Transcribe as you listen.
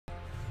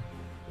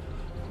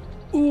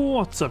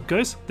What's up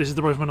guys, this is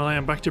the Rifleman and I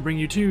am back to bring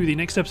you to the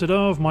next episode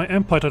of my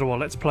Empire Total War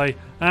Let's Play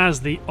as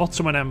the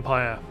Ottoman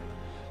Empire.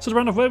 So to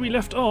round off where we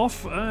left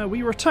off,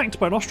 we were attacked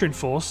by an Austrian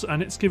force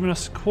and it's given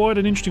us quite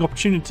an interesting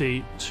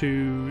opportunity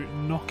to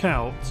knock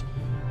out,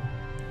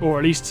 or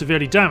at least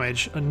severely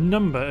damage, a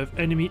number of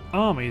enemy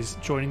armies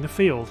joining the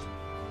field.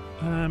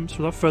 So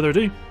without further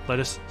ado, let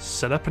us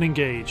set up and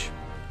engage.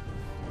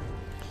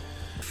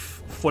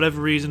 For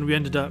whatever reason we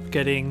ended up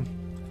getting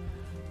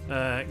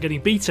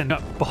beaten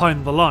up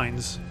behind the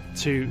lines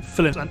to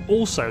fill in, and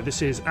also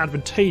this is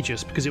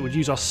advantageous because it would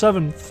use our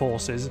southern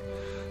forces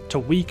to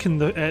weaken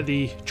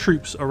the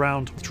troops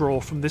around withdraw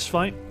from this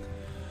fight.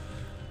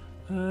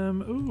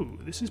 Ooh,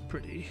 this is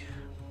pretty.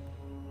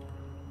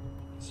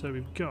 So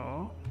we've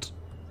got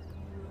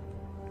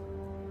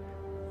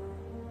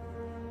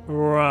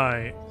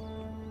right.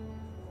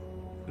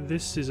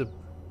 This is a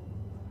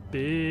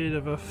bit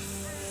of a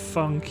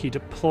funky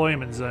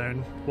deployment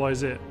zone. Why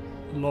is it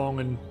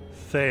long and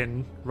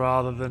thin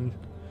rather than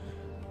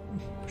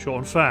short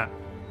and fat?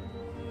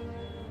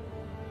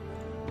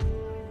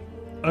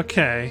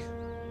 Okay.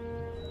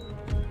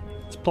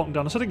 Let's plonk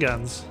down a set of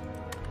guns.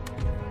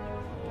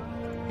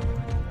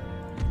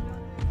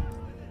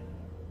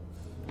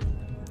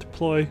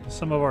 Deploy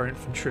some of our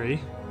infantry.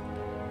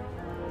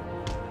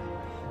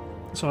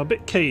 So I'm a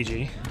bit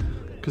cagey,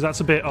 because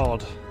that's a bit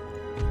odd.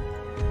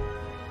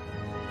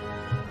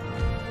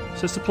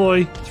 So let's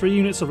deploy 3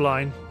 units of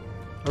line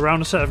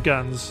around a set of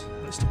guns.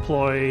 Let's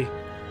deploy...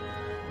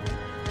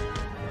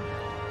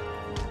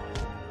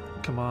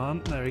 Come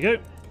on, there we go.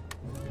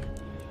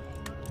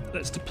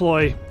 Let's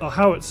deploy our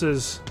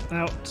howitzers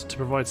out to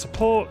provide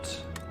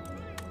support.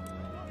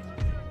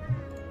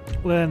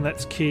 Then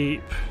let's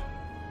keep...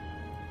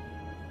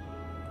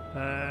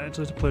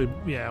 to deploy,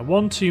 yeah,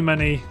 1 too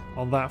many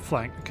on that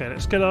flank. Okay,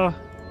 let's get our...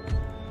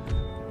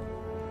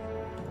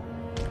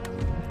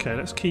 Okay,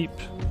 let's keep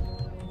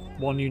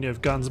 1 unit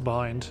of guns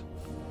behind.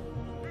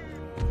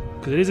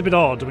 Because it is a bit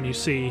odd when you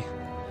see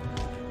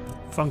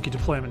funky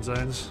deployment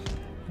zones.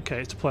 Okay,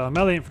 let's deploy our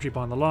melee infantry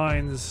behind the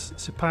lines.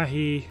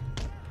 Sipahi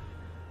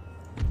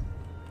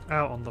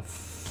out on the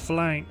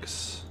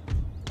flanks.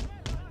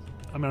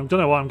 I mean, I don't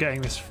know why I'm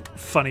getting this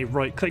funny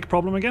right-click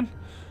problem again.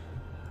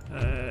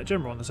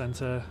 General in the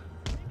centre.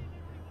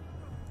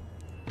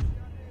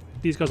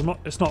 These guys, I'm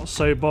not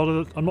so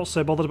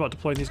bothered about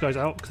deploying these guys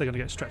out because they're going to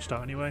get stretched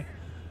out anyway.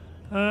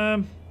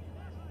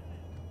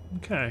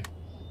 Okay.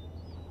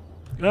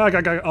 Oh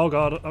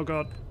god, oh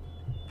god.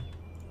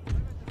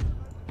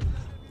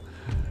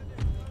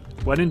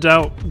 When in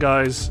doubt,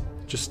 guys,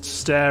 just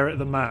stare at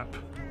the map.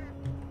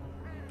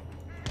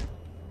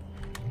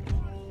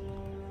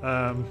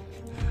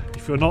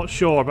 If you're not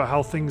sure about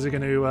how things are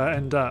going to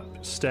end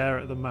up, stare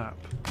at the map.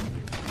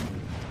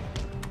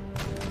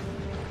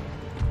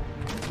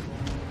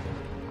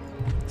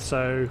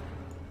 So,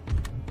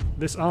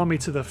 this army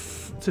to the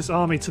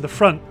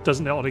front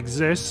does not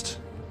exist.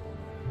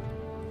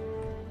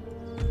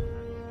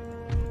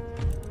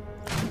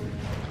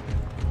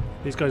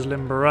 These guys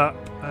limber up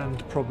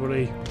and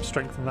probably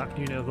strengthen that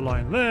unit of the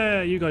line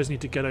there. You guys need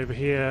to get over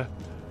here.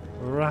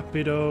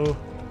 Rapido.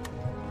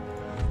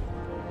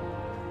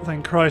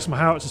 Thank Christ my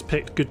howitzers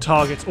picked good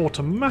targets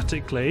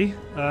automatically.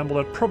 Well,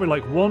 they're probably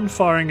like 1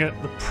 firing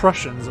at the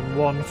Prussians and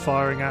 1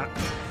 firing at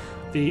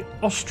the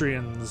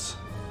Austrians.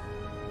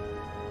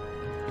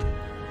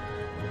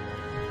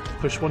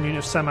 Push 1 unit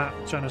of Samat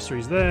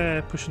Janissaries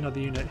there. Push another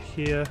unit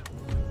here.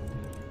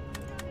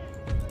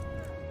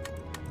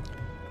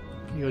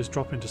 You guys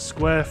drop into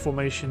square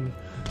formation.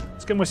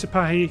 Let's get my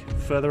Sipahi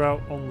further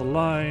out on the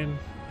line.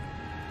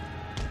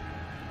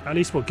 At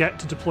least we'll get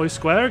to deploy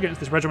square against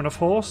this regiment of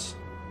horse.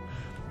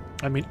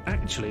 I mean,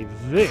 actually,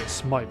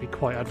 this might be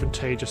quite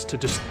advantageous to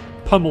just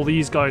pummel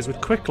these guys with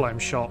quicklime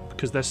shot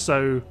because they're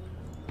so...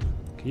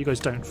 Okay, you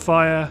guys don't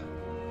fire.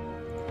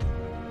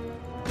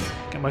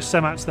 Get my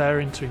Semats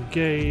there in to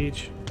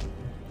engage.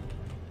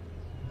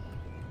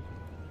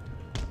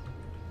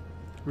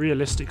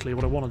 Realistically,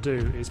 what I want to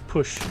do is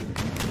push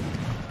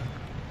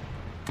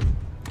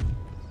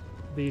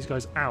these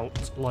guys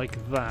out like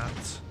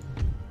that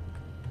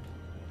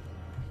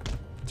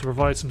to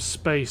provide some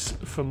space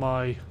for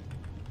my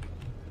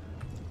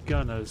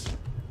gunners.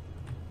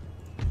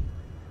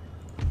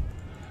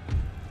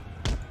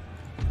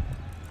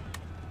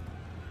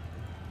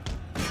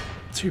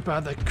 Too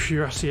bad the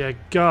cuirassier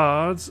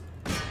guards.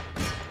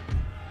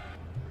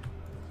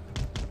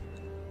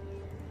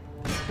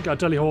 We got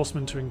Delhi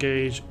horsemen to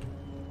engage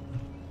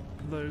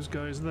those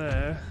guys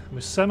there.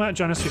 With Samat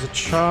Janissaries are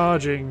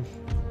charging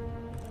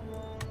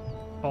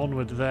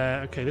onward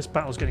there. Okay, this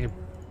battle's getting a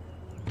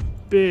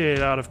bit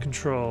out of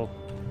control.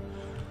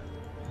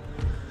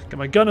 Get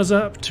my gunners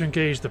up to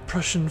engage the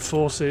Prussian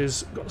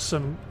forces. Got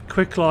some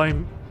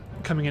quicklime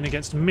coming in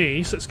against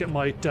me, so let's get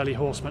my Delhi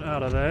horsemen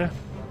out of there.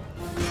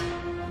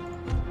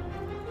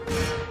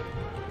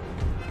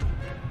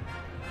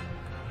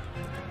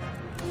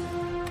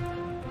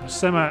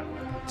 Samat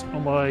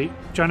on my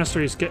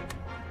Janissaries, get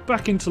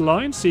back into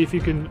line, see if you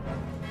can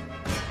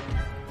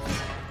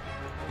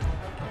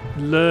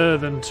lure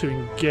them to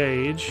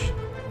engage.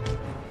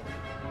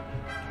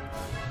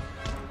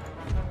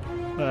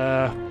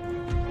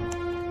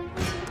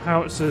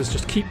 Howitzers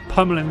just keep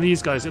pummeling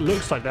these guys. It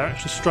looks like they're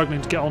actually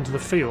struggling to get onto the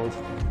field.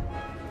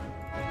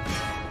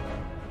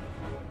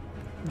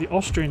 The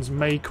Austrians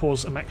may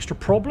cause some extra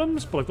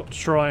problems, but I've got to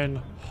try and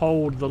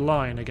hold the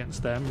line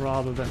against them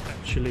rather than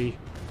actually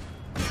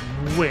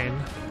win.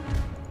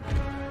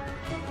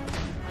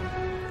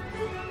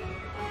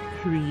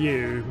 Who are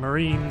you?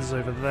 Marines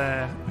over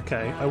there.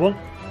 Okay, I want...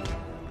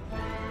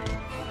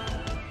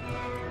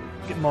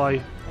 get my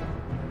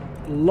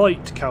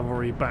light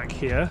cavalry back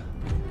here.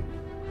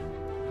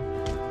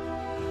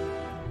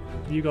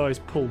 You guys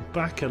pull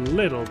back a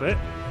little bit,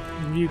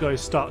 and you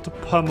guys start to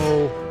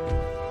pummel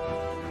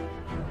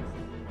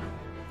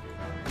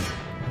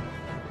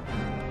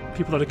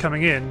people that are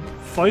coming in.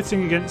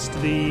 Fighting against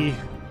the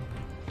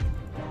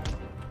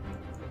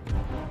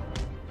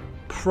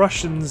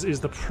Prussians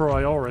is the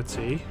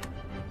priority,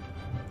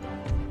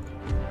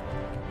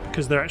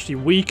 because they're actually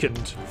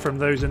weakened from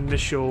those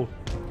initial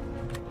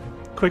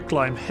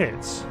quicklime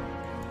hits.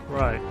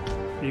 Right,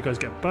 you guys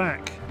get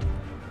back.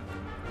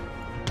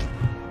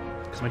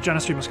 Because my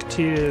Janissary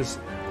Musketeers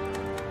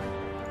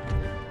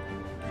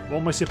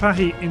want my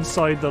Sipahi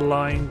inside the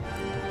line.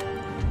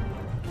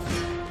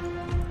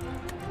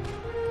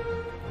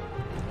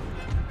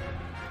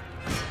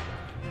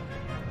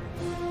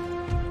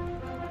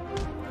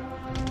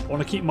 I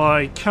want to keep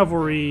my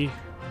cavalry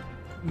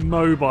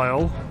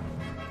mobile.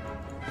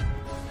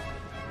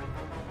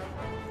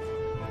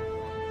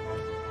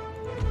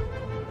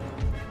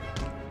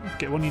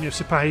 Get one unit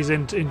of Sipahis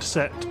in to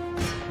intercept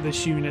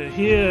this unit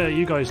here.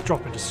 You guys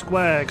drop into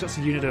square because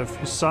that's a unit of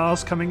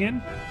Hussars coming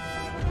in.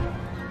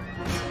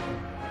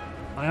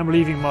 I am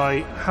leaving my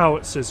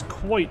howitzers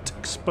quite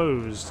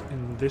exposed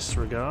in this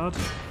regard.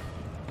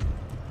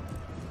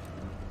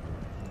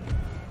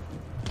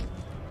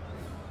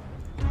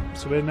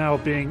 So we're now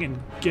being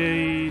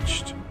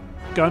engaged.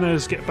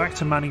 Gunners, get back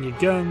to manning your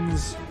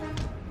guns.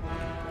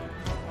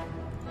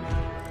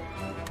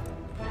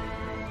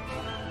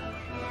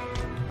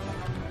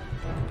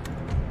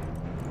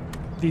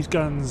 These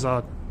guns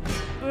are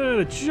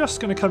they're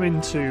just going to come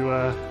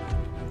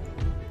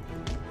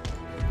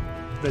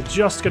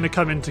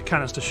into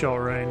canister shot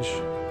range.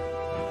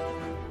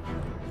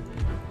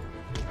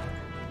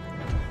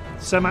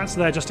 Semats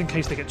there just in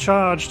case they get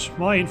charged.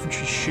 My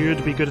infantry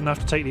should be good enough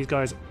to take these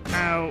guys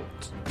out.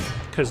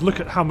 Because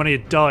look at how many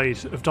have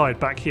died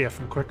back here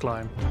from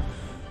quicklime.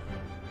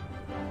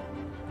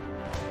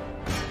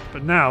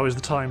 But now is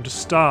the time to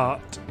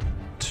start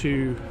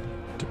to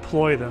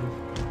deploy them.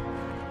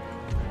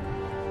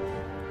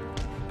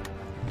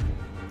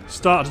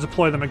 Start to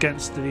deploy them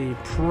against the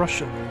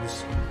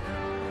Prussians.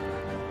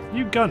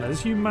 You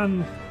gunners, you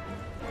man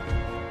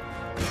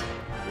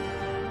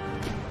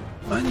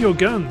your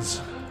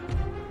guns.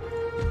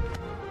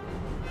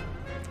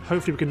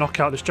 Hopefully we can knock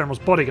out this general's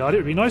bodyguard. It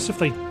would be nice if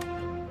they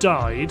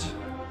died,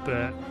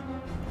 but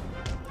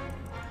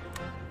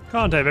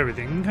can't have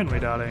everything, can we,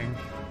 darling?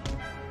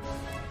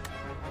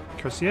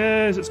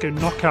 Cuirassiers, let's go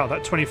knock out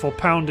that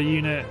 24-pounder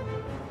unit.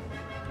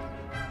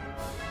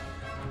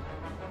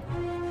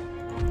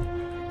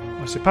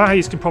 My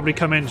Sipahis can probably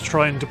come in to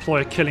try and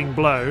deploy a killing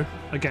blow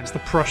against the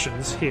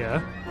Prussians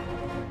here.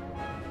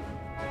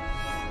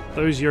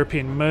 Those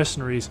European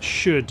mercenaries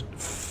should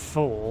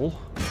fall.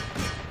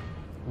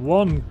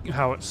 One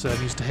howitzer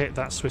needs to hit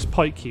that Swiss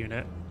pike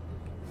unit.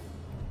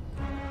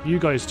 You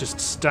guys just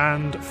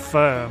stand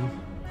firm.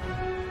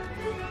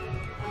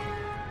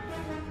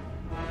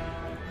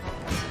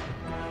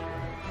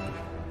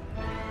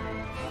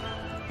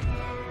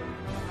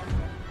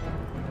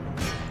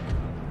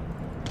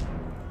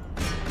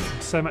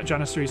 Semat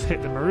Janissaries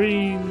hit the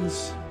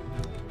Marines.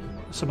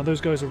 Some of those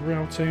guys are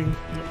routing.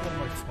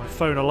 My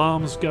phone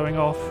alarm's going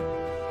off.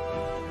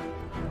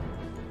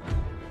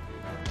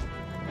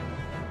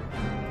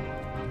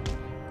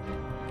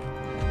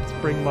 Let's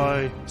bring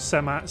my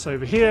Semats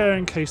over here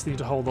in case they need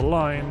to hold the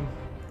line.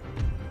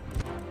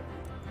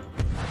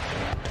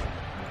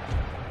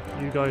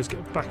 You guys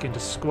get back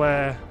into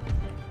square.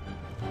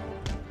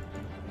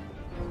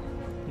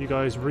 You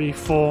guys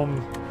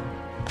reform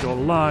your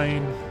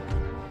line.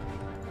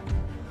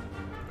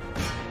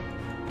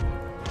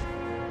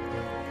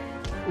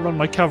 Run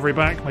my cavalry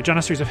back. My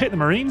Janissaries have hit the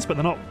Marines, but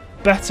they're not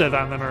better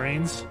than the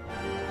Marines.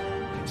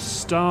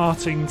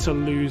 Starting to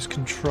lose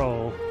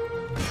control.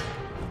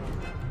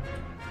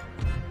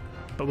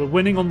 But we're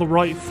winning on the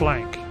right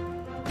flank.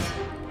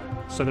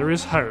 So there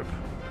is hope.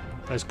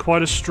 There's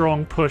quite a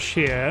strong push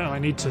here. I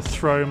need to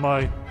throw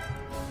my...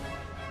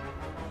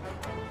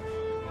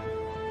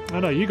 Oh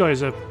no, you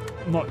guys are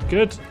not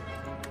good.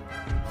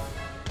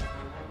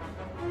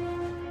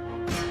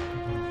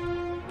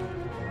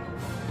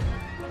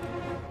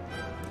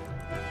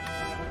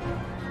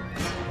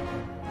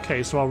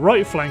 Okay, so our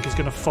right flank is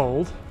going to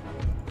fold.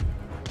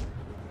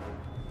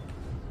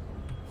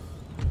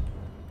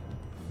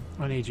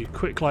 I need you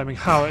quick climbing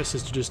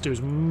howitzers to just do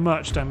as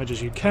much damage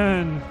as you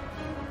can.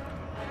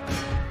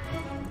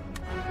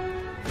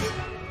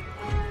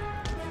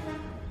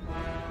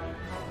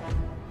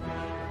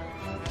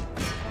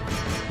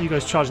 You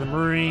guys charge the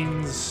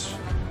Marines.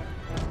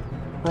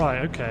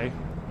 Right, okay.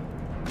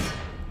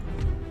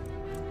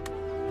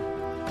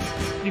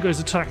 You guys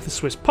attack the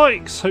Swiss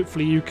pikes.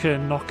 Hopefully you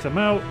can knock them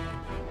out.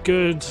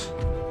 Good.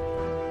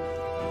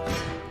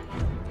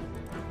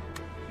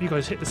 You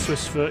guys hit the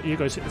Swiss foot. You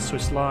guys hit the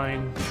Swiss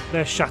line.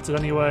 They're shattered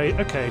anyway.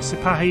 Okay,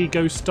 Sipahi,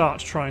 go start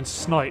to try and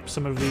snipe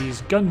some of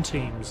these gun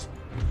teams.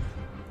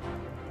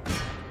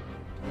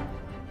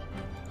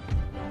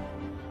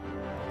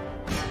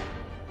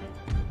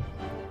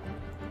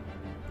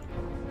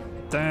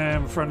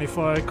 Damn, friendly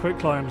fire, quick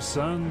climb,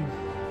 son.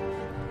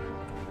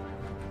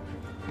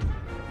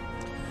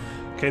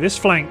 Okay, this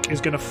flank is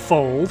going to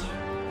fold.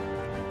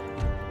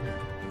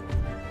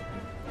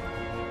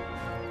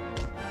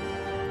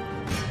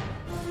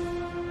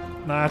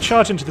 Nah,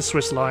 charge into the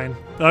Swiss line.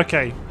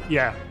 Okay,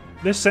 yeah.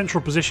 This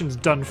central position's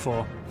done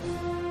for.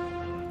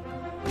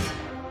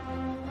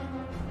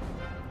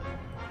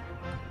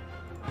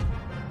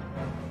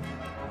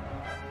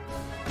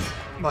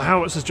 My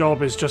howitzer's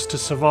job is just to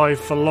survive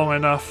for long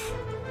enough.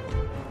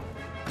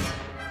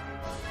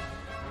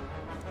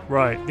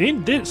 Right,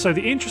 so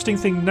the interesting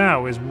thing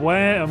now is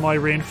where are my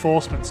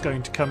reinforcements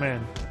going to come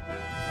in?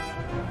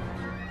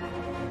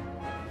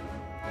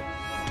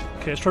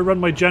 Okay, let's try to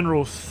run my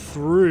general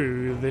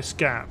through this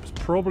gap. It's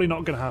probably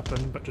not going to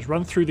happen, but just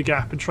run through the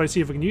gap and try to see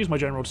if I can use my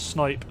general to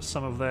snipe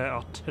some of their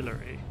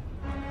artillery.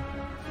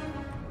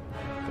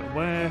 But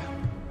where?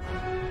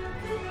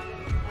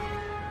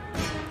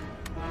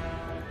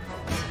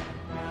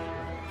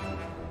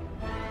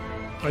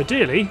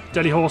 Ideally,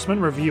 Delhi Horsemen,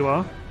 wherever you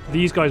are,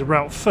 these guys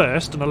route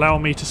first and allow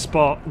me to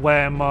spot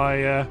where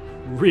my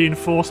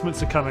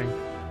reinforcements are coming.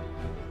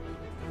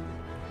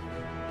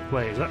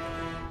 Wait, is that...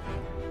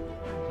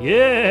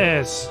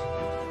 Yes!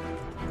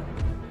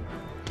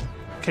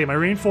 Okay, my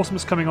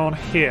reinforcements coming on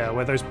here,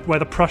 where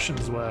the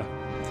Prussians were.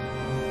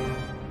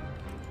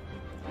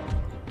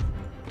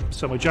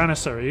 So my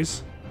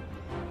Janissaries.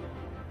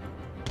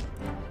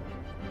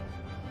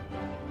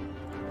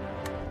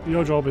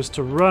 Your job is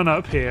to run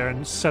up here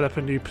and set up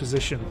a new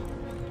position.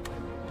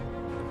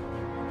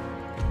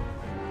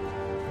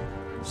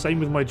 Same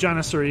with my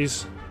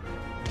Janissaries.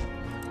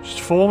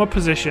 Just form a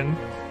position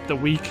that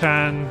we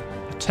can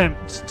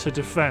attempt to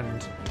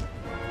defend.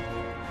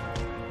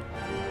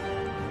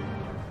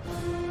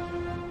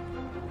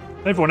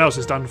 Everyone else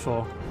is done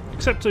for.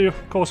 Except,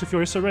 of course, if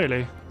you're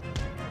Israeli.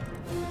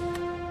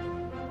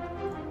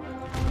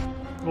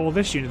 Or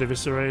this unit of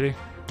Israeli.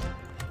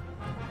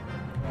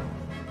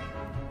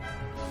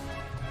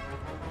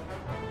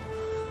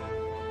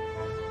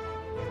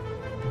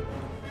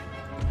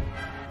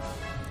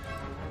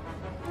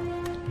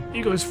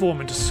 You guys form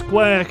into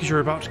square because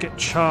you're about to get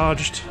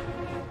charged.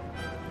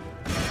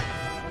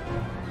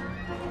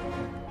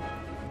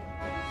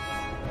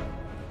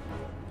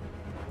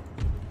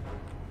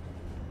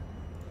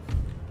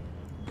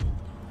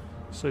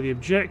 So the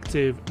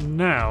objective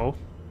now...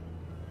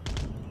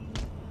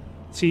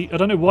 See, I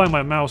don't know why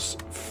my mouse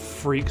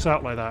freaks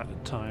out like that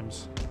at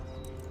times.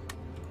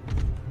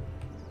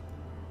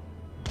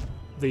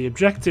 The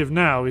objective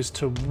now is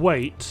to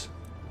wait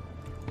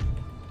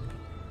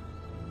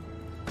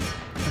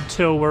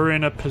until we're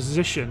in a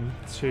position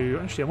to...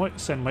 Actually, I might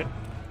send my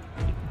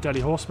Delhi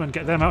Horsemen,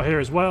 get them out here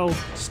as well,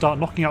 start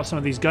knocking out some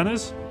of these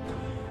gunners.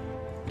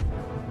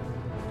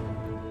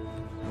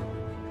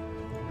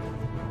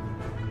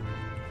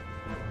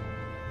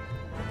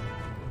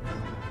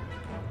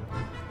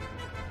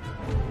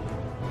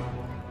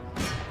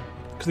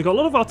 Because they've got a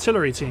lot of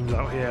artillery teams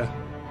out here.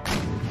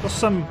 Got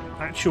some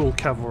actual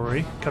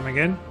cavalry coming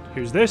in.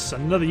 Who's this?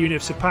 Another unit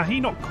of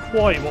Sipahi. Not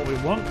quite what we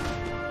want.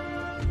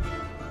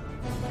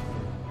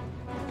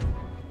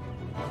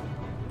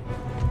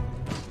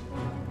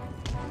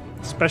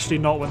 Especially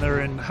not when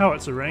they're in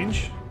howitzer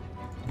range.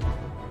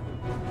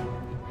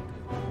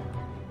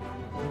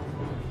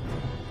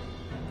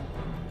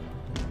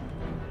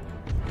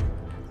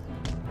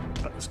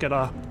 Let's get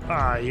our...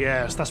 Ah,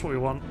 yes, that's what we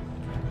want.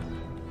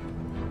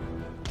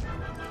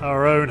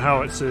 Our own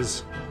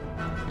howitzers.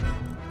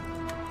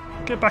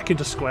 Get back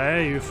into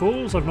square, you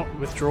fools. I've not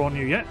withdrawn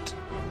you yet.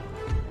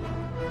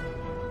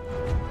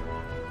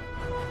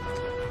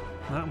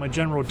 No, my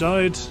general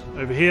died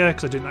over here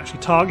because I didn't actually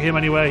target him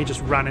anyway. He just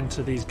ran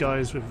into these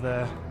guys with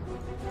their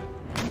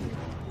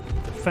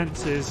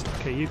defences.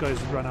 Okay, you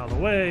guys run out of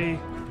the way.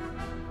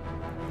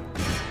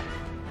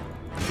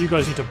 You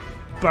guys need to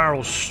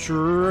barrel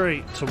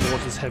straight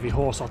towards this heavy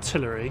horse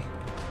artillery.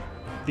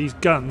 These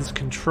guns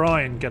can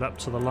try and get up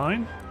to the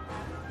line.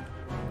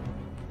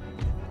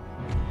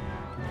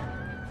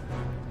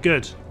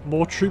 Good.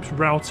 More troops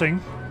routing.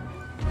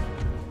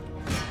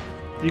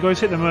 You guys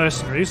hit the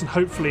mercenaries and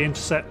hopefully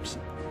intercept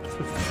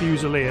the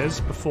Fusiliers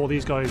before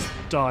these guys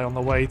die on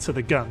the way to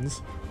the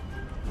guns.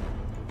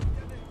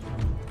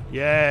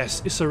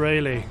 Yes,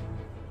 Israeli.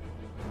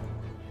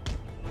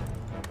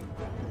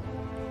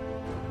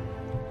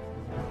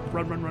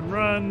 Run, run, run,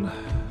 run.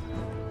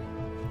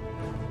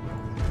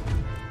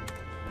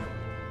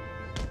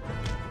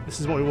 This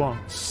is what we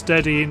want.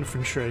 Steady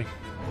infantry.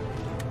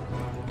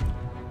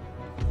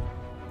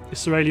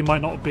 Israeli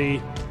might not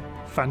be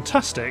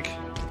fantastic,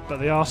 but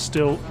they are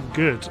still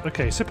good.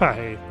 Okay,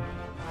 Sipahi.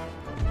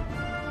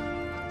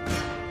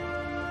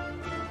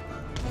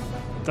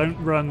 Don't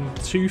run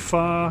too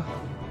far.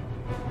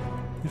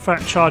 In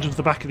fact, charge into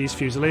the back of these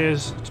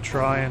Fusiliers to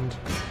try and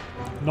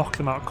knock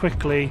them out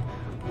quickly.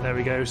 There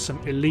we go, some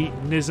elite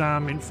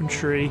Nizam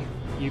infantry.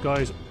 You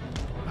guys,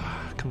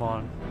 come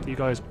on. You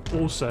guys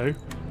also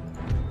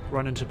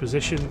run into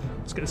position.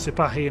 Let's get the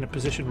Sipahi in a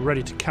position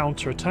ready to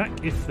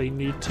counter-attack if they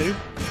need to.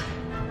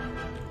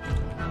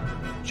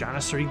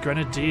 Janissary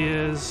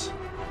Grenadiers.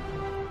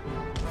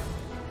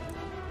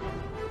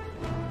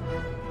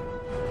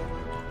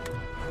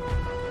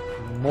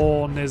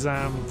 More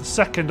Nizam. The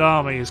second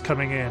army is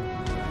coming in.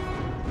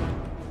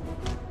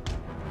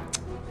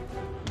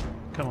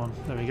 Come on,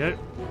 there we go.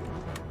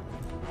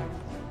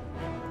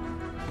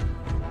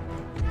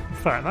 In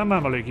fact, that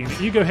Mameluke unit,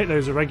 you go hit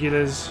those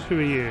irregulars. Who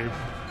are you?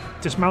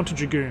 Dismounted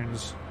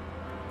Dragoons.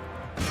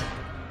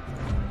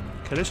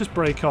 Okay, let's just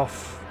break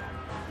off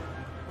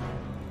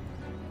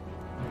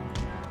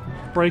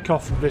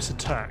this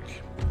attack.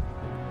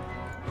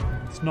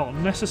 It's not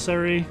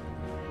necessary.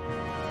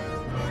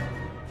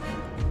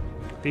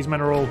 These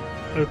men are all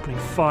opening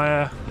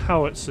fire.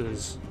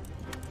 Howitzers.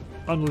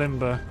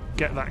 Unlimber.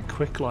 Get that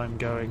quicklime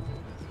going.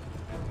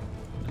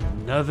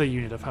 Another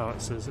unit of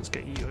howitzers. Let's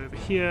get you over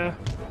here.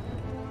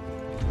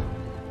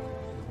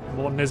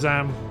 More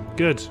Nizam.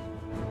 Good.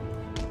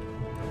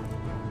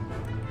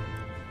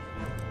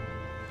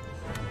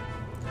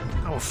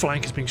 Our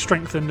flank is being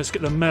strengthened. Let's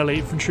get the melee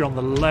infantry on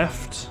the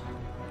left.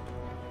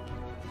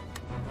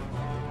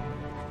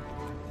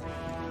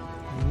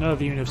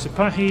 Another unit of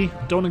Sipahi.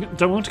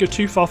 Don't want to go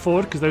too far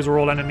forward because those are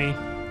all enemy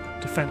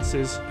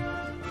defences.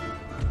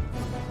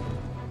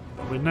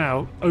 But we're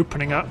now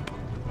opening up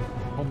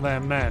on their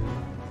men.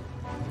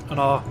 And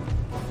our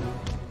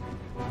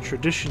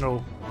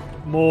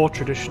more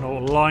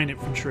traditional line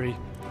infantry.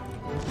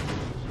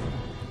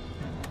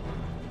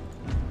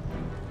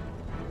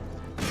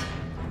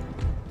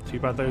 Too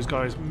bad those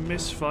guys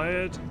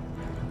misfired.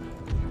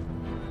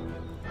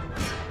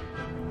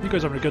 You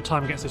guys are having a good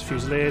time against those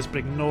Fusiliers, but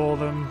ignore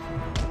them.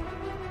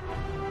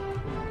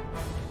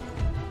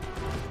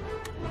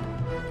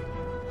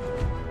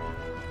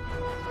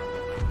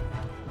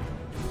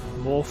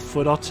 More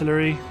foot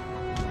artillery.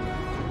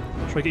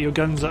 Try to get your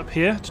guns up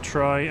here to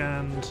try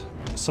and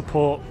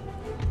support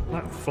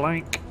that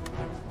flank.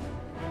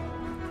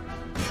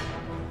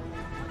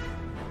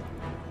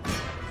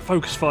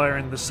 Focus fire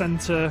in the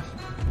centre.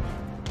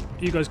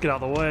 You guys get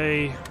out of the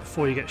way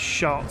before you get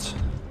shot.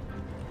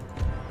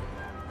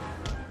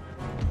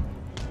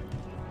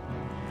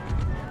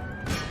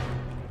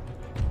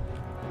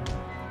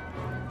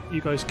 You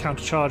guys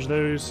countercharge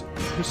those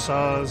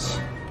hussars.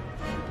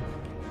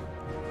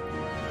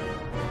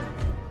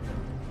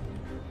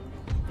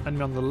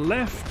 Enemy on the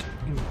left,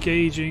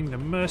 engaging the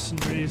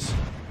mercenaries.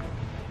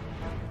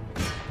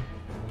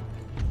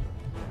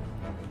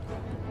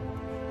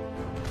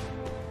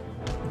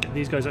 Get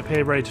these guys up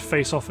here ready to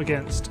face off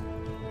against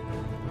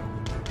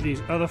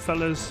these other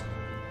fellas.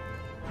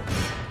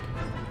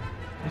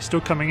 They're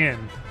still coming in.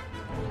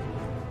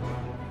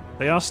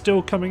 They are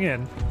still coming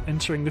in,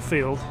 entering the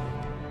field.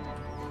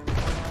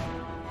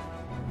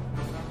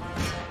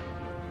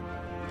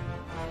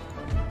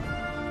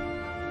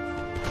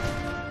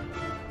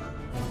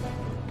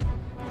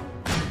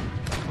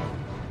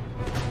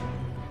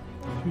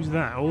 Who's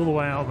that? All the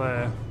way out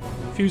there.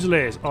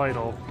 Fusiliers,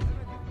 idle.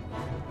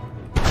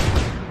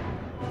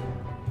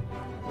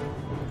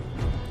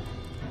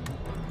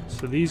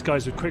 So these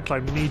guys with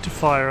quicklime need to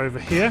fire over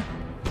here.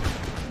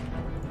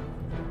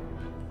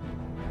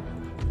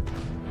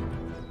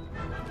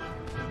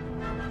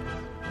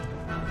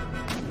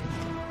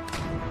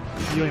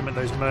 You aim at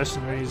those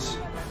mercenaries.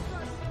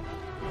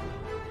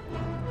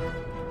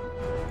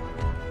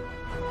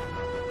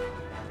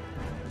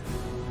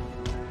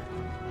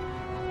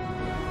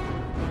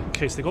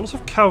 Okay, so they've got lots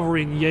of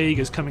cavalry and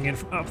Jaegers coming in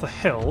from up the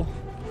hill.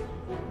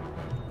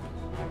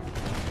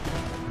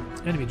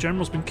 Enemy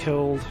general's been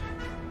killed.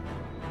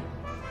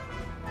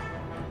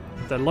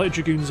 Their light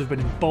dragoons have been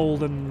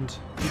emboldened.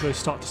 You guys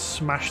start to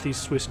smash these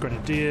Swiss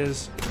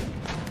grenadiers.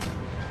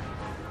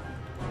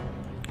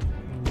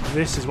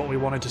 This is what we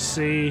wanted to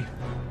see.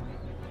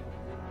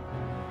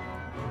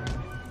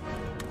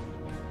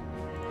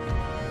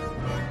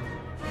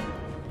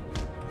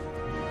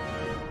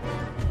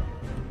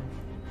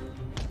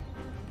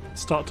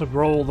 Start to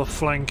roll the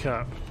flank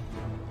up.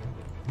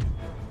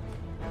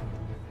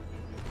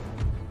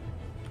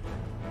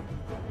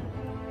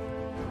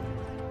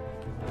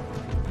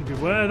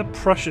 Beware the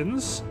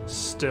Prussians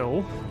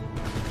still.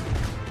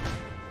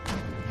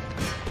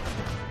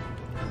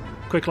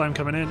 Quicklime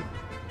coming in.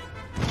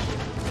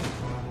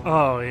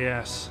 Oh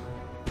yes.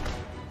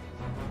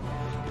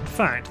 In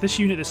fact, this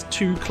unit is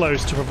too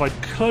close to provide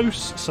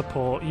close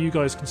support. You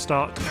guys can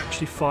start to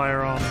actually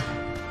fire on.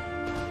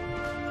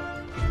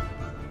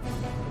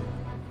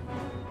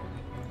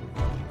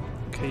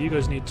 Okay, you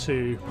guys need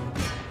to,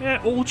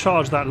 all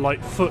charge that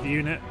light foot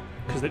unit.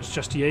 because it's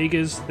just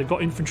Jaegers. They've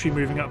got infantry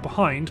moving up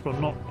behind, but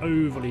I'm not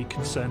overly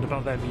concerned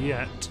about them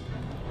yet.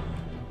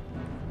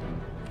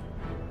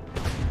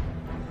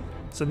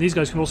 So these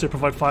guys can also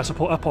provide fire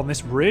support up on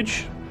this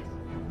ridge.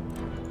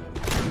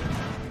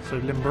 So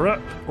limber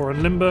up, or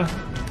unlimber.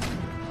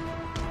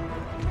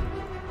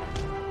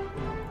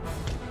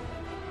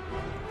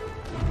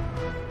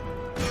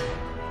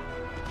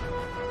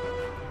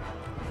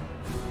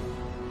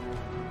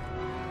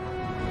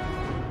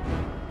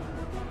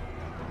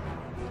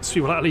 So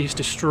we will at least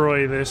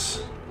destroy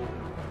this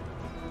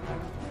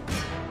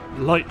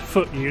light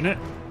foot unit,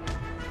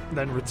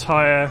 then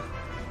retire,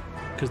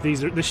 because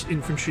this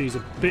infantry is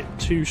a bit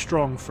too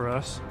strong for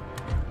us.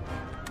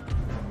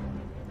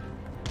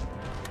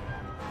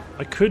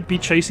 I could be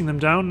chasing them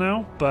down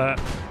now, but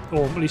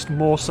or at least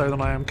more so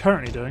than I am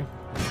currently doing.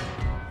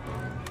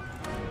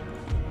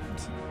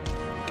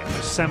 Get my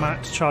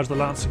Semat to charge the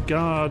Lancer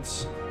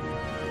Guards.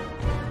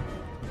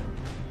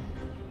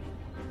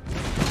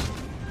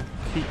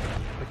 Keep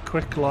a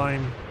quick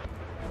line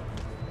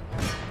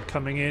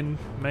coming in.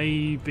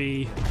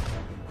 Maybe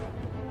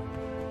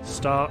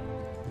start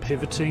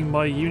pivoting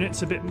my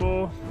units a bit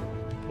more,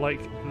 like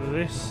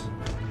this.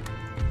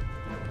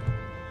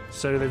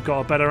 So they've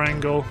got a better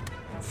angle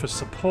for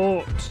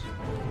support.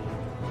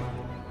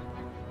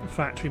 In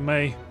fact, we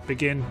may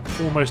begin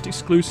almost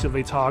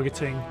exclusively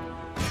targeting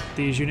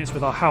these units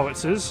with our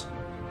howitzers.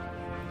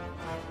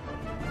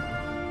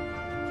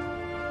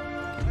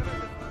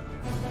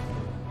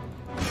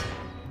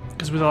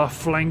 Because with our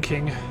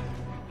flanking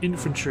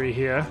infantry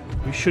here,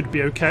 we should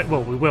be okay.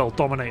 Well, we will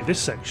dominate this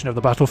section of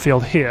the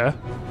battlefield here.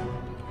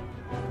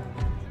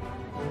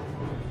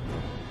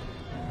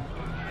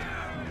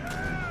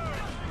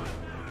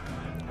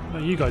 No,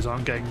 you guys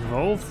aren't getting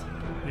involved.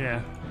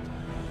 Yeah.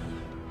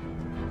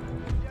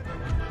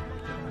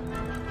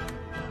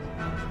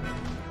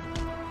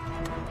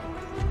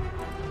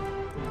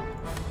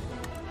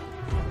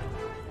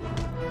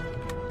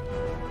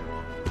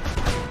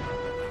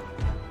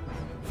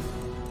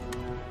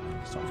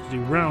 Start to do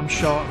round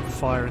shot and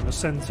fire in the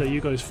centre.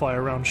 You guys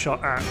fire round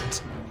shot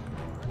at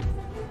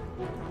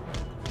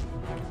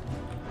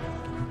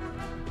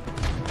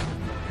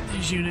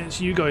these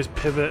units. You guys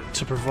pivot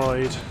to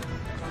provide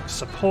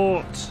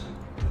support.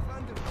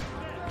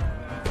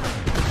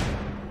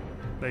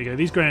 There you go.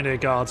 These Grenadier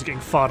Guards are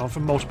getting fired on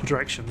from multiple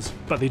directions,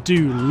 but they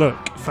do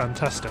look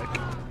fantastic.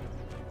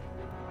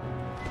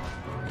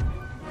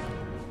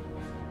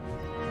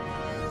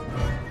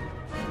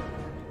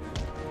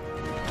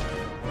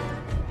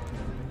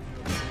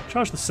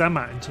 Charge the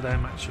Semat into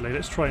them, actually.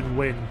 Let's try and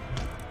win.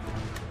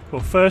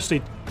 Well,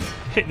 firstly,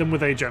 hit them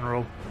with a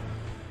general.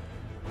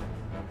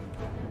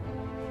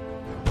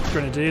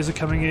 Grenadiers are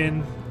coming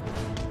in,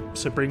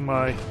 so bring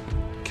my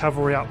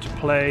cavalry out to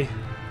play.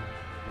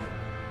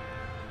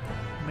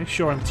 Make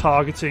sure I'm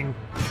targeting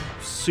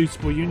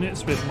suitable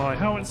units with my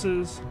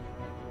howitzers.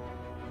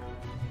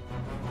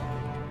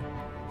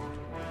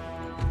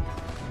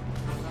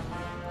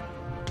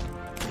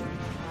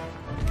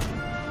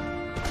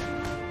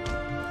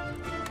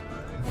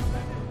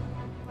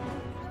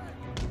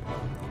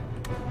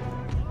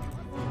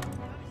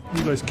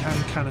 You guys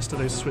can canister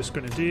those Swiss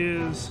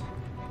Grenadiers.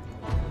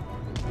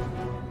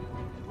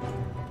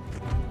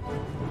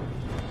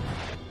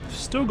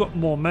 Still got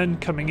more men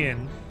coming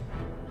in.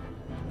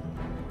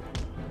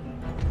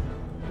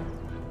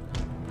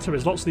 So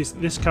there's lots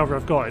of this cavalry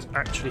I've got is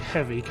actually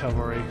heavy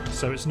cavalry,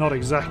 so it's not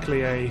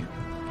exactly a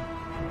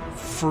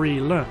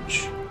free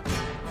lunch.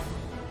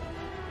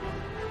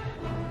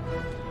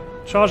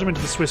 Charge them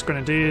into the Swiss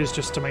Grenadiers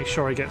just to make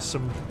sure I get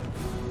some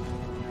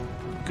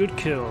good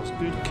kills,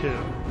 good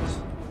kills.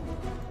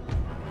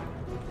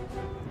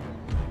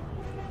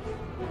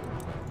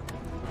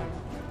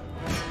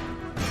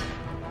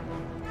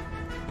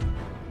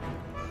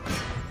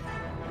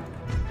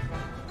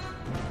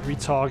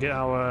 Retarget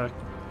our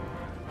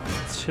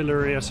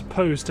artillery, I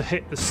suppose, to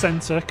hit the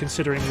centre,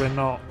 considering we're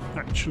not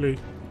actually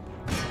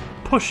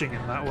pushing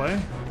in that way.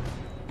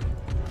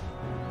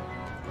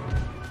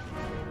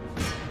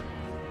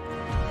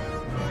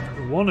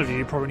 One of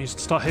you probably needs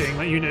to start hitting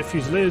that unit of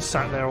Fusiliers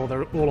sat there, or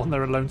they're all on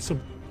their own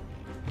lonesome.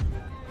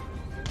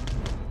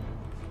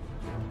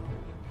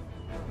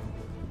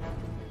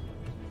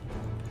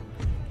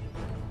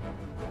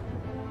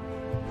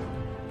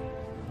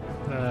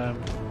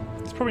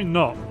 Probably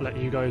not let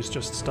you guys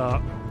just start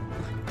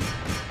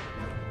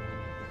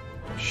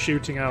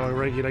shooting our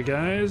regular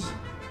guys.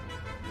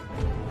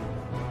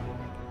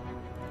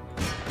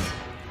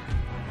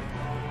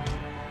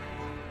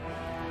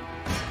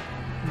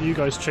 You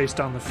guys chase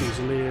down the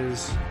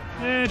Fusiliers.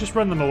 Yeah, just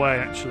run them away,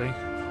 actually.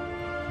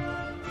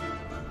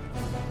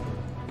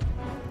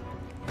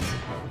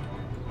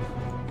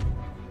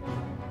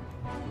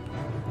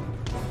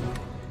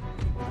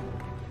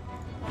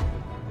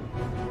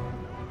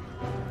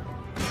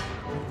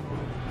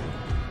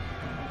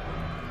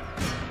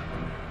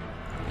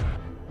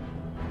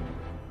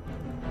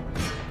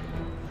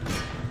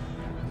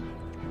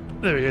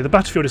 There we go, the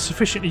battlefield is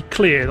sufficiently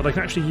clear that I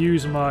can actually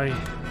use my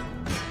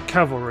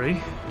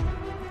cavalry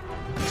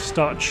to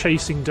start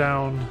chasing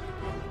down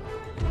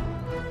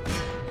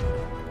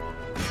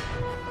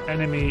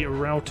enemy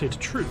routed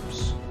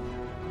troops.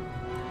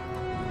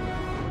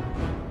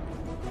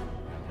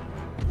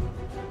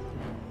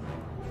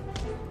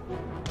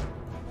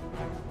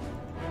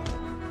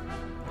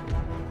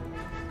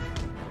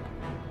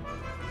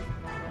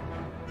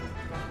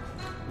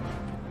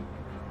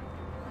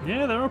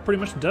 Yeah, they're all pretty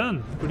much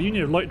done. We've got a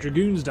unit of light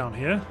dragoons down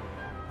here.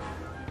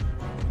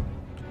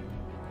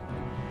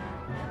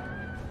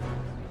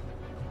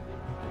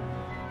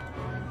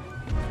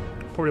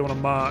 Probably want to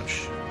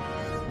march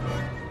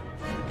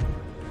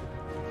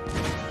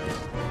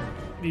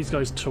these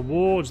guys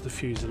towards the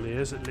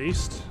Fusiliers at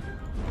least.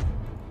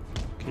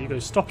 Okay, you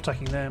guys stop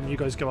attacking them. You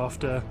guys go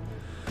after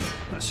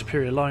that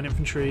superior line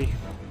infantry.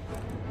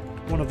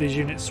 One of these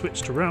units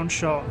switch to round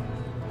shot.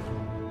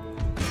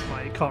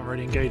 Well, you can't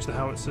really engage the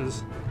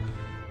howitzers.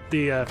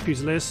 The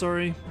Fusiliers,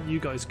 sorry. You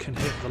guys can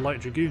hit the light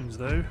dragoons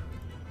though.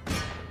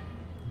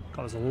 God,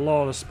 there's a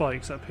lot of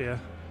spikes up here.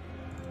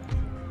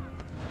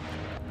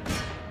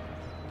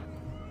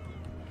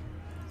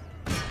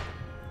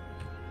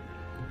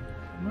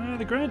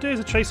 The grenadiers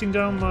are chasing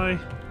down my...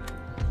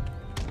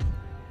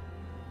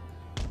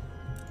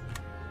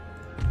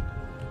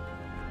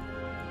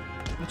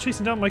 They're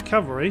chasing down my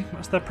cavalry.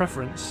 That's their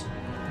preference.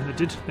 And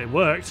it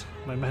worked.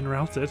 My men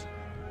routed.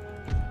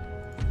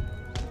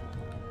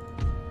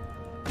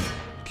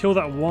 Kill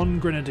that one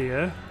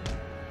grenadier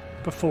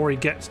before he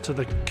gets to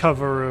the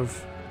cover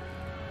of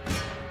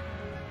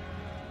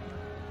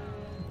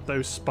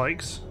those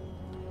spikes.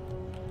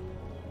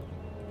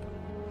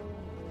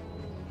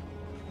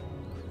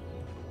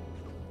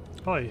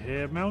 I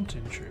hear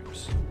mountain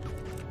troops.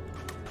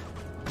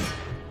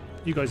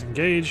 You guys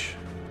engage.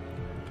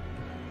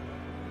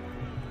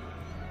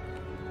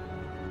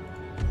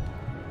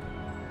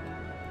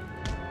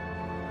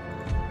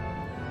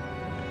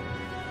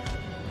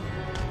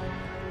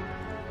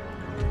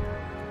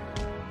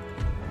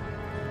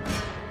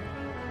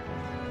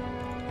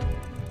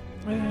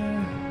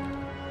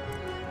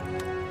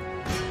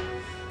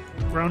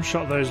 Round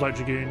shot those light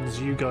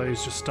dragoons. You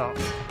guys just start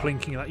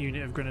plinking that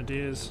unit of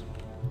grenadiers.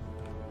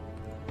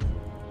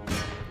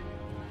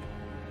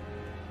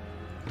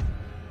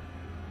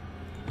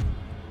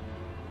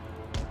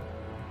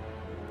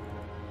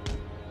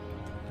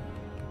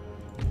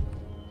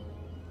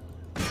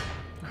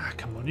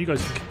 You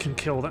guys can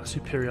kill that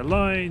superior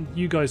line.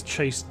 You guys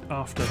chase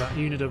after that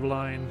unit of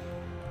line.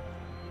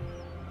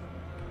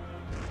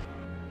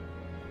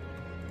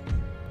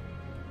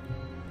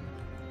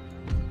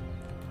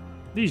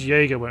 These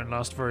Jaeger won't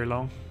last very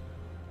long.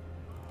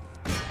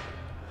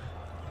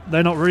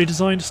 They're not really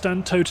designed to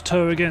stand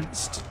toe-to-toe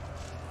against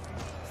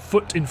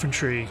foot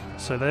infantry,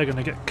 so they're going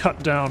to get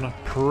cut down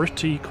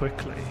pretty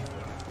quickly.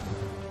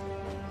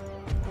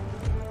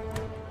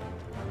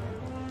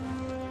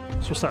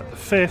 So what's that, the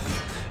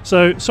 5th?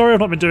 So, sorry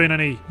I've not been doing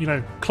any,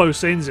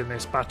 close-ins in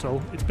this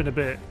battle. It's been a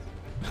bit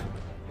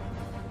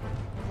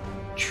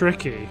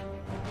tricky.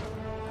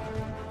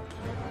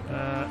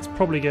 Let's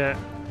probably get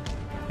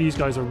these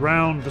guys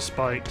around the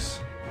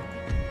spikes.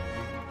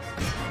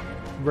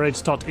 Ready to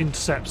start to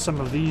intercept some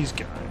of these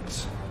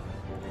guys.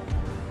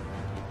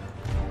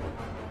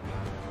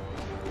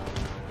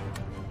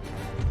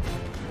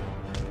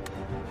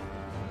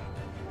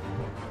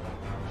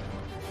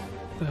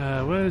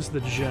 Where's the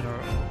general?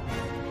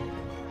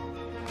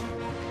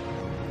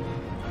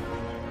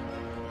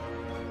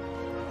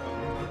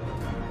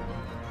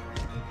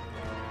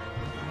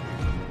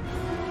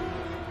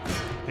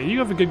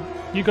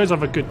 You guys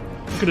have a good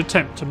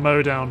attempt to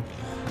mow down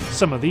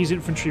some of these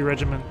infantry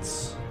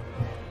regiments.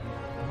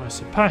 My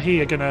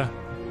Sipahi are gonna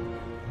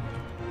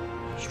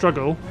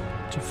struggle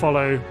to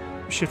follow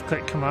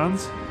shift-click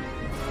commands.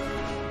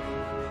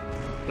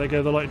 There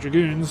go the light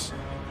dragoons.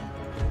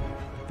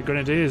 The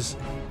grenadiers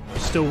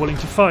still willing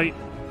to fight,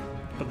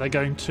 but they're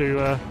going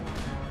to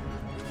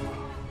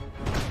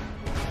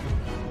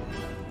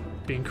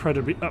be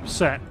incredibly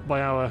upset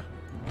by our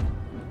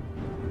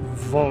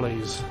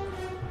volleys.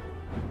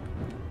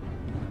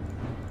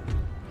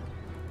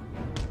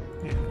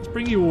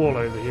 Bring you all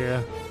over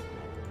here.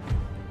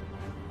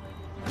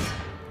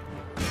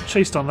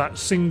 Chased on that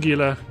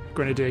singular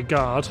grenadier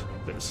guard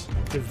that's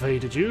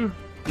evaded you.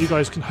 You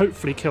guys can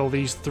hopefully kill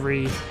these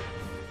 3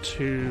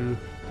 to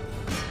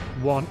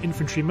 1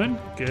 infantryman.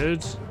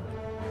 Good.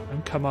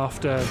 And come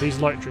after these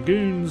light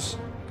dragoons.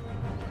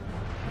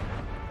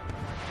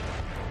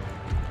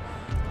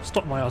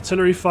 Stop my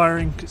artillery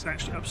firing, because it's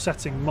actually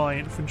upsetting my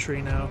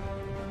infantry now.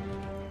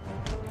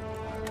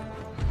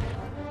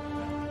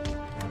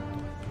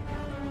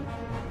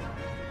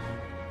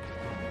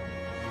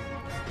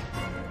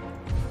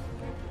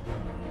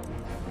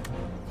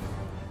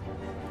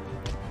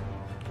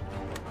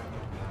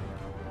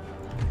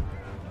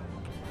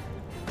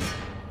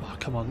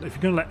 Come on, if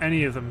you're going to let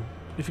any of them,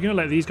 if you're going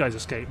to let these guys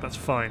escape, that's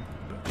fine.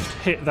 But just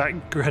hit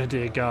that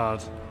grenadier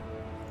guard.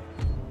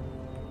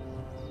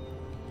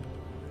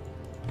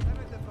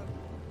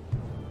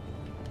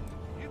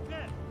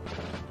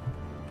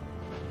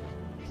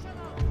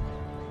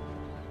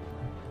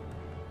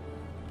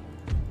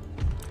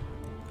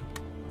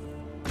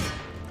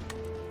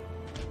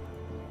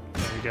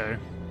 we go.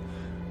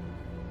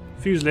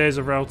 Fusiliers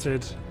are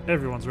routed.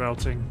 Everyone's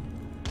routing.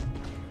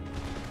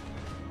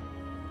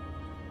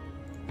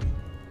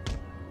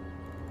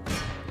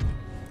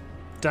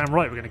 Damn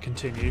right we're going to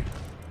continue.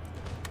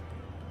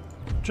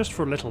 Just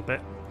for a little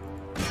bit.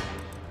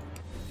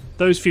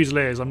 Those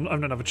Fusiliers, I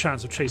don't have a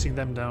chance of chasing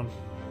them down.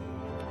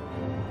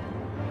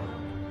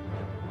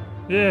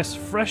 Yes,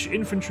 fresh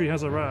infantry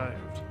has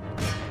arrived.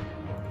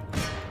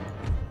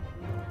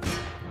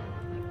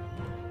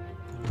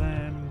 And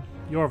then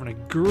you're having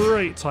a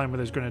great time with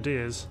those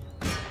Grenadiers.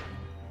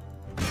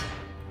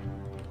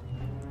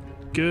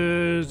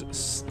 Good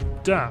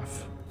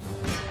stuff.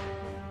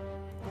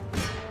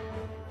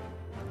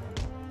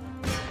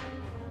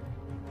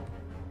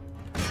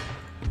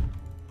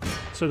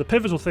 So the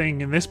pivotal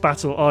thing in this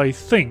battle, I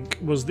think,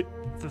 was the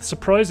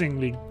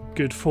surprisingly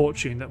good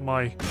fortune that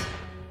my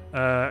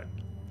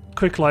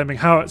quick-climbing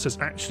howitzers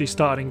actually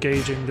started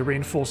engaging the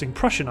reinforcing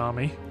Prussian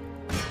army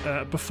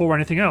before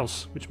anything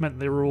else, which meant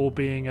they were all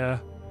being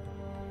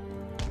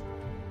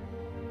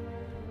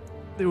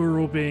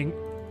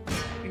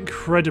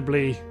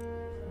incredibly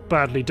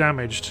badly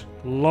damaged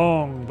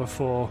long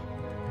before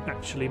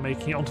actually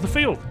making it onto the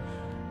field.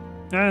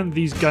 And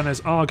these gunners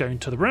are going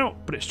to the rout,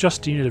 but it's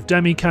just a unit of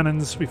demi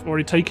cannons. We've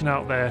already taken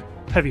out their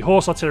heavy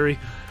horse artillery.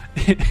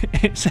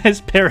 It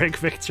says Pyrrhic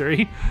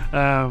victory,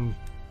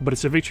 but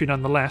it's a victory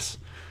nonetheless.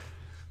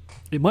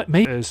 It might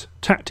make it as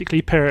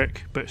tactically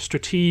Pyrrhic, but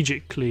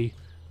strategically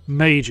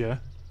major,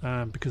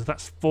 because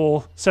that's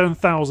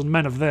 7,000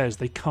 men of theirs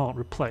they can't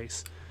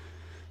replace.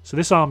 So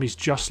this army's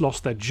just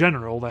lost their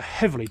general, they're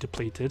heavily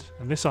depleted,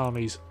 and this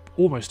army's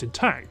almost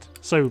intact.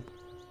 So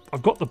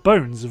I've got the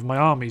bones of my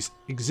armies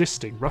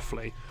existing,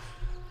 roughly.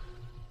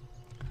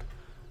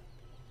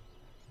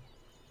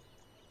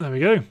 There we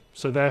go.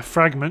 So their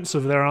fragments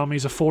of their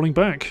armies are falling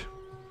back.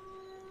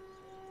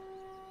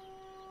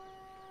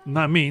 And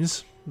that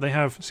means they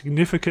have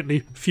significantly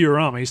fewer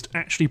armies to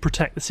actually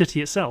protect the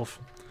city itself.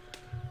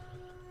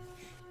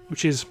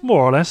 Which is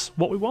more or less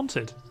what we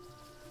wanted.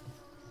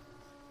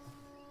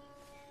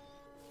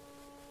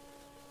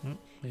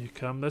 Here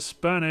come the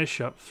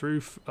Spanish up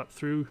through.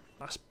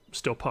 That's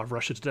still part of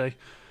Russia today.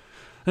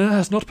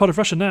 It's not part of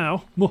Russia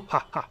now.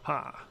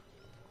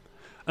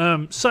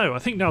 So I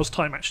think now's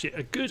time, actually,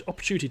 a good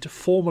opportunity to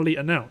formally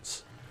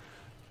announce.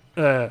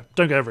 Don't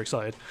get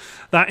overexcited.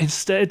 That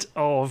instead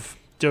of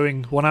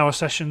doing 1 hour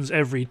sessions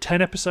every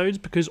 10 episodes,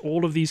 because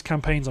all of these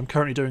campaigns I'm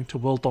currently doing to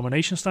World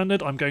Domination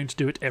Standard, I'm going to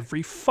do it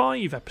every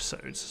 5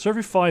 episodes. So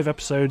every 5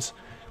 episodes,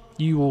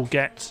 you will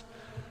get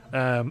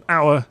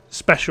our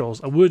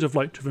specials. I would have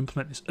liked to have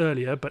implemented this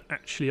earlier, but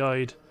actually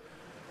I've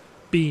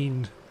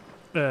been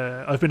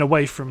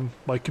away from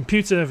my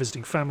computer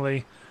visiting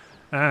family,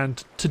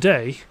 and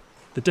today,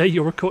 the day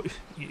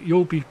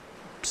you'll be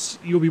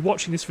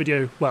watching this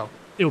video. Well,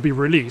 it'll be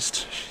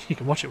released. You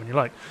can watch it when you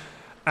like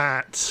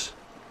at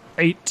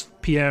 8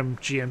 PM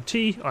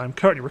GMT. I'm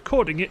currently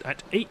recording it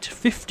at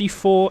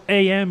 8:54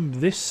 AM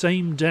this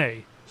same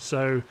day.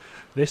 So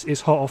this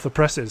is hot off the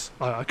presses.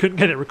 I couldn't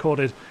get it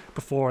recorded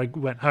before I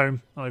went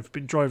home. I've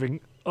been driving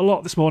a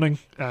lot this morning,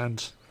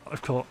 and I've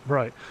thought,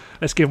 right,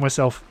 let's give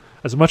myself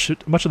as much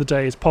of the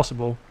day as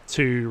possible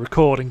to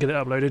record and get it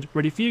uploaded,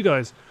 ready for you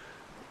guys.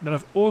 Then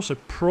I'm also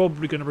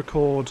probably going to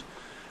record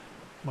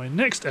my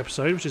next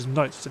episode, which is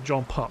Knights of St.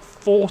 John Part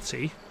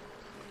 40.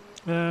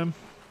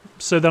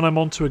 So then I'm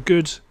on to a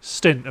good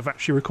stint of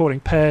actually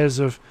recording pairs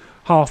of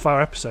half-hour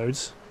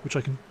episodes, which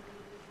I can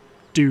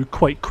do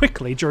quite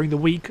quickly during the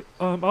week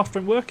after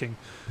I'm working.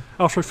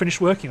 After I finish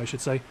working, I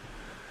should say.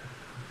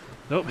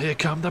 Oh, here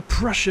come the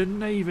Prussian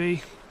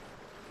Navy.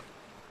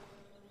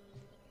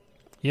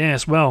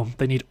 Yes, well,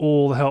 they need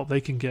all the help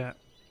they can get.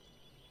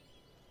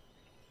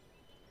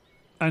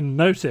 And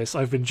notice,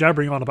 I've been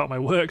jabbering on about my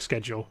work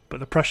schedule, but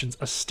the Prussians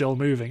are still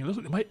moving. It looks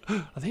like they might...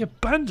 Are they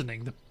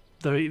abandoning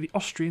the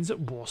Austrians at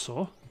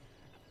Warsaw?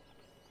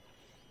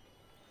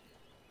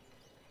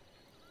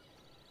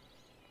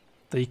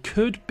 They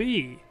could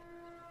be.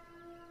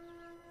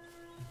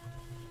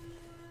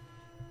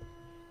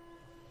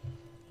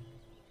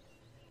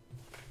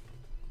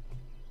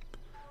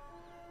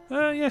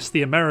 Yes,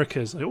 the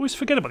Americas. I always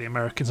forget about the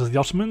Americans as the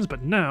Ottomans,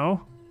 but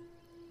now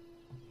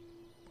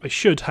I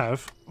should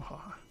have.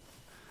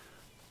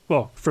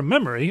 Well, from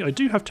memory, I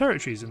do have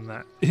territories in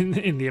that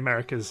in the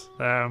Americas,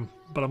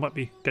 but I might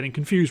be getting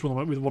confused with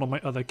one of my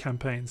other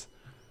campaigns.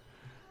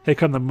 Here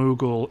come the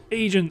Mughal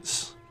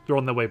agents. They're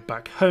on their way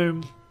back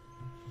home.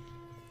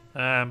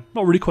 Not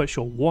really quite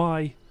sure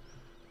why.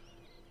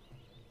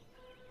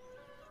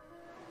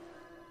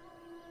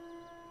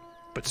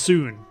 But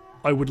soon,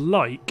 I would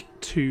like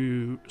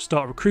to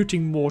start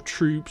recruiting more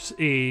troops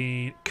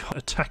in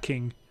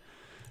attacking.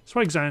 So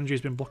Alexandria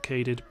has been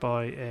blockaded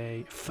by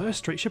a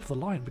first-rate ship of the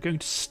line. We're going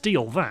to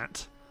steal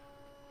that.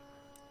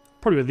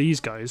 Probably with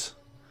these guys.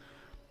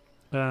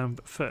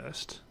 But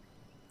first.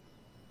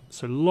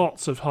 So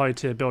lots of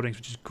high-tier buildings,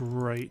 which is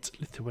great.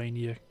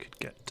 Lithuania could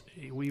get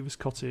a weaver's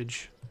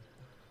cottage.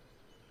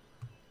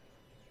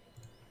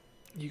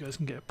 You guys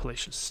can get a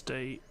palatial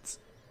estate.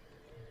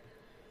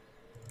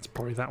 It's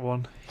probably that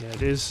one. Yeah,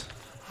 it is.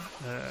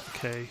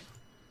 Okay.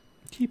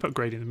 Keep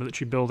upgrading the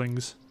military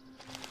buildings.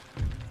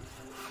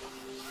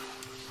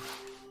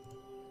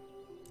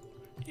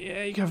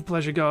 Yeah, you can have a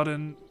pleasure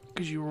garden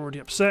because you're already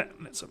upset.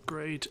 Let's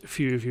upgrade a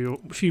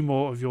few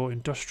more of your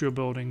industrial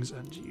buildings,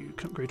 and you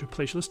can upgrade to a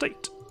palatial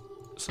estate.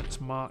 So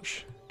let's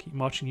march. Keep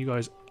marching you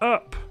guys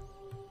up.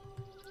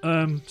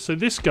 So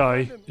this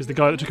guy is the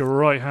guy that took a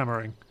right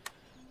hammering.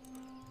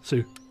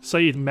 So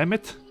Sayyid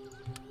Mehmet,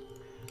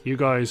 you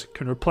guys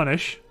can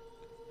replenish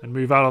and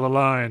move out of the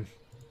line.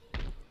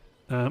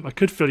 I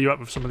could fill you up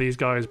with some of these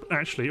guys, but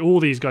actually all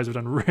these guys have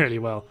done really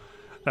well.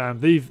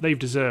 They've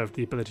deserved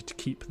the ability to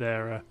keep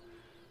their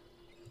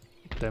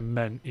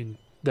men in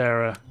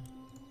their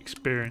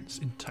experience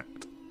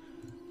intact.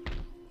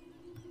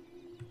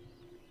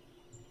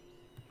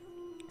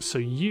 So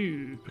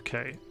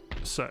okay,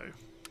 so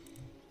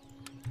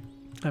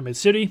Ahmed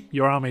City,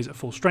 your army is at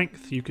full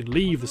strength. You can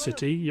leave the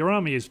city. Your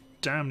army is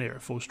damn near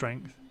at full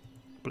strength.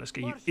 But let's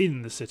get you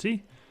in the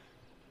city.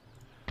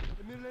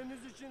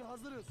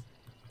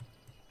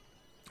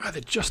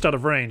 They're just out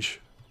of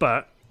range.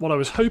 But what I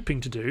was hoping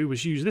to do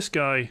was use this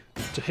guy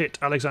to hit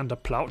Alexander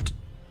Plaut.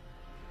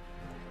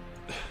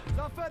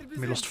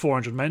 We lost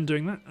 400 men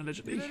doing that,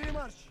 allegedly.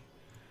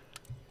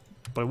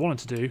 What I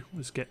wanted to do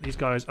was get these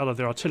guys out of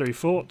their artillery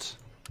fort.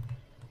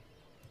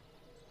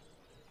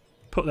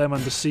 Put them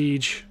under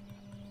siege.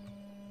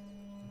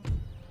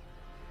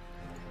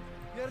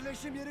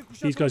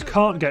 These guys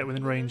can't get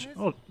within range.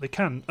 Oh, they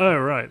can. Oh,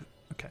 right.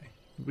 Okay.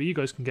 Well, you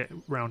guys can get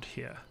round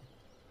here.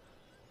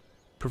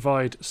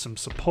 Provide some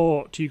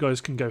support. You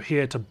guys can go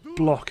here to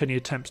block any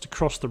attempts to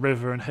cross the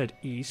river and head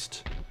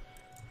east.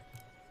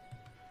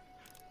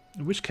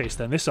 In which case,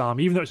 then, this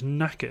army, even though it's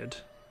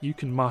knackered, you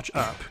can march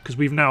up, because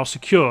we've now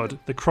secured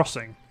the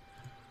crossing.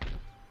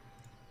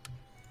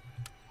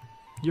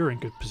 You're in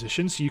good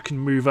position, so you can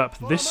move up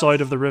this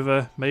side of the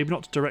river, maybe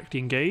not to directly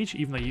engage,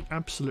 even though you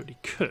absolutely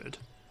could.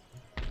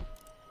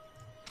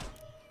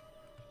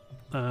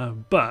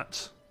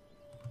 But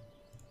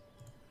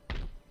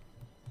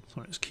so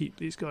let's keep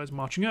these guys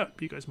marching up.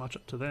 You guys march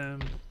up to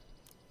them.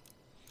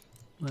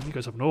 And then you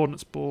guys have an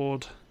ordnance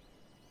board.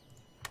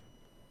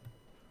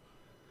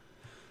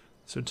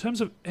 So in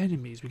terms of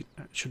enemies we can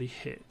actually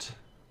hit.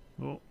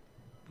 Oh,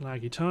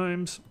 laggy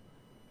times.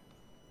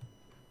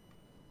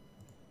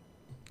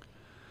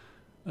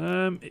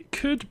 It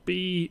could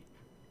be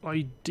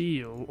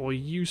ideal or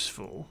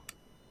useful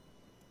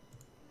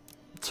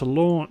to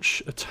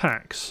launch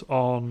attacks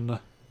on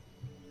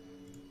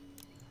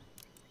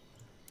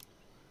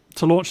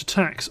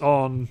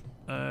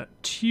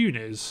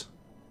Tunis,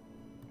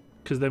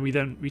 because then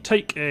we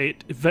take a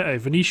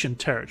Venetian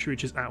territory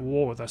which is at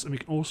war with us, and we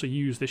can also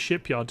use this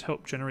shipyard to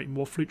help generate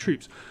more fleet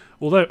troops.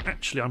 Although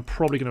actually I'm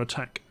probably going to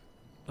attack.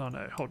 Oh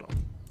no, hold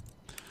on.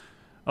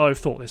 I've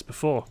thought this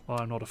before.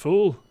 I'm not a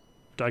fool.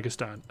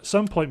 Dagestan. At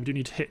some point we do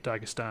need to hit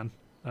Dagestan,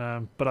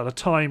 but at a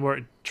time where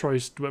it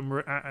tries when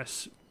we're at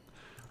us.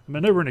 I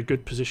know we're in a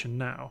good position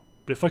now,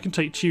 but if I can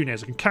take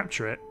Tunis, I can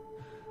capture it,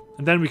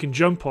 and then we can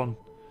jump on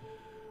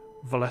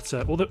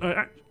Valletta.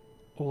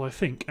 Although I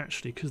think,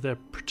 actually, because they're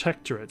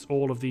protectorates,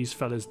 all of these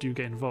fellas do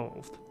get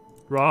involved,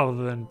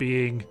 rather than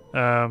being...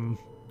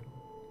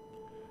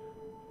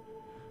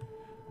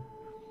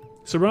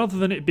 So rather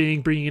than it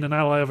being bringing in an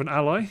ally of an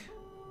ally,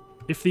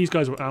 if these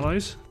guys were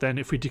allies, then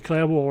if we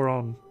declare war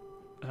on...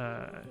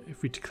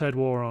 if we declared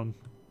war on...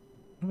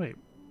 Oh, wait,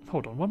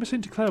 hold on, why am I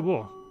saying declare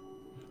war?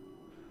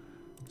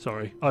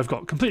 Sorry, I've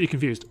got completely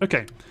confused.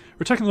 Okay,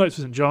 we're attacking the Knights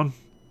of St. John.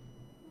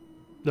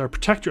 They're a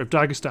protectorate of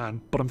Dagestan,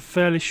 but I'm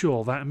fairly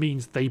sure that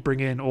means they bring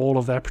in all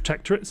of their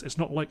protectorates. It's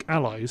not like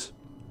allies,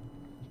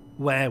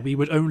 where we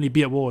would only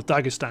be at war with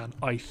Dagestan,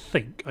 I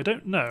think. I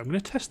don't know. I'm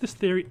going to test this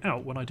theory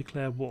out when I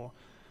declare war.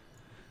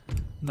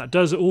 And that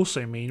does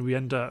also mean we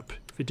end up,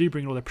 if they do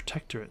bring in all their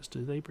protectorates,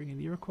 do they bring in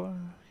the Iroquois?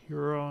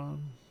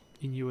 Huron?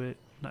 Inuit?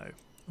 No.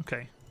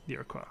 Okay, the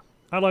Iroquois.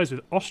 Allies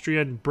with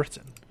Austria and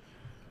Britain.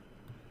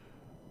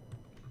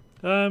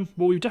 Well,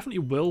 we definitely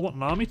will want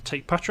an army to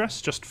take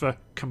Patras, just for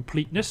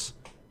completeness.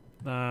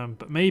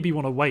 But maybe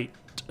want to wait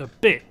a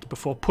bit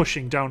before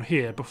pushing down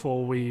here,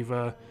 before we've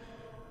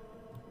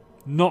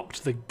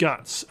knocked the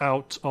guts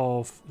out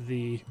of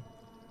the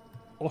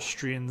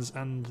Austrians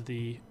and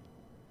the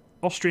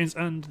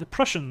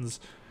Prussians.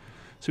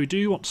 So we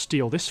do want to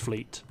steal this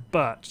fleet,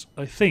 but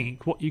I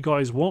think what you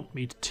guys want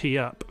me to tee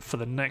up for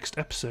the next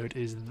episode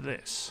is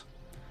this.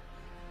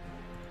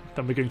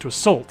 Then we're going to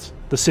assault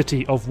the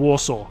city of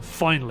Warsaw,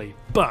 finally.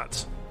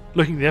 But,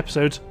 looking at the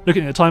episode,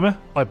 looking at the timer,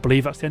 I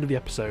believe that's the end of the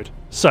episode.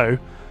 So,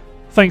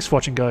 thanks for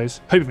watching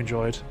guys, hope you've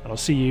enjoyed, and I'll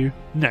see you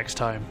next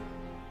time.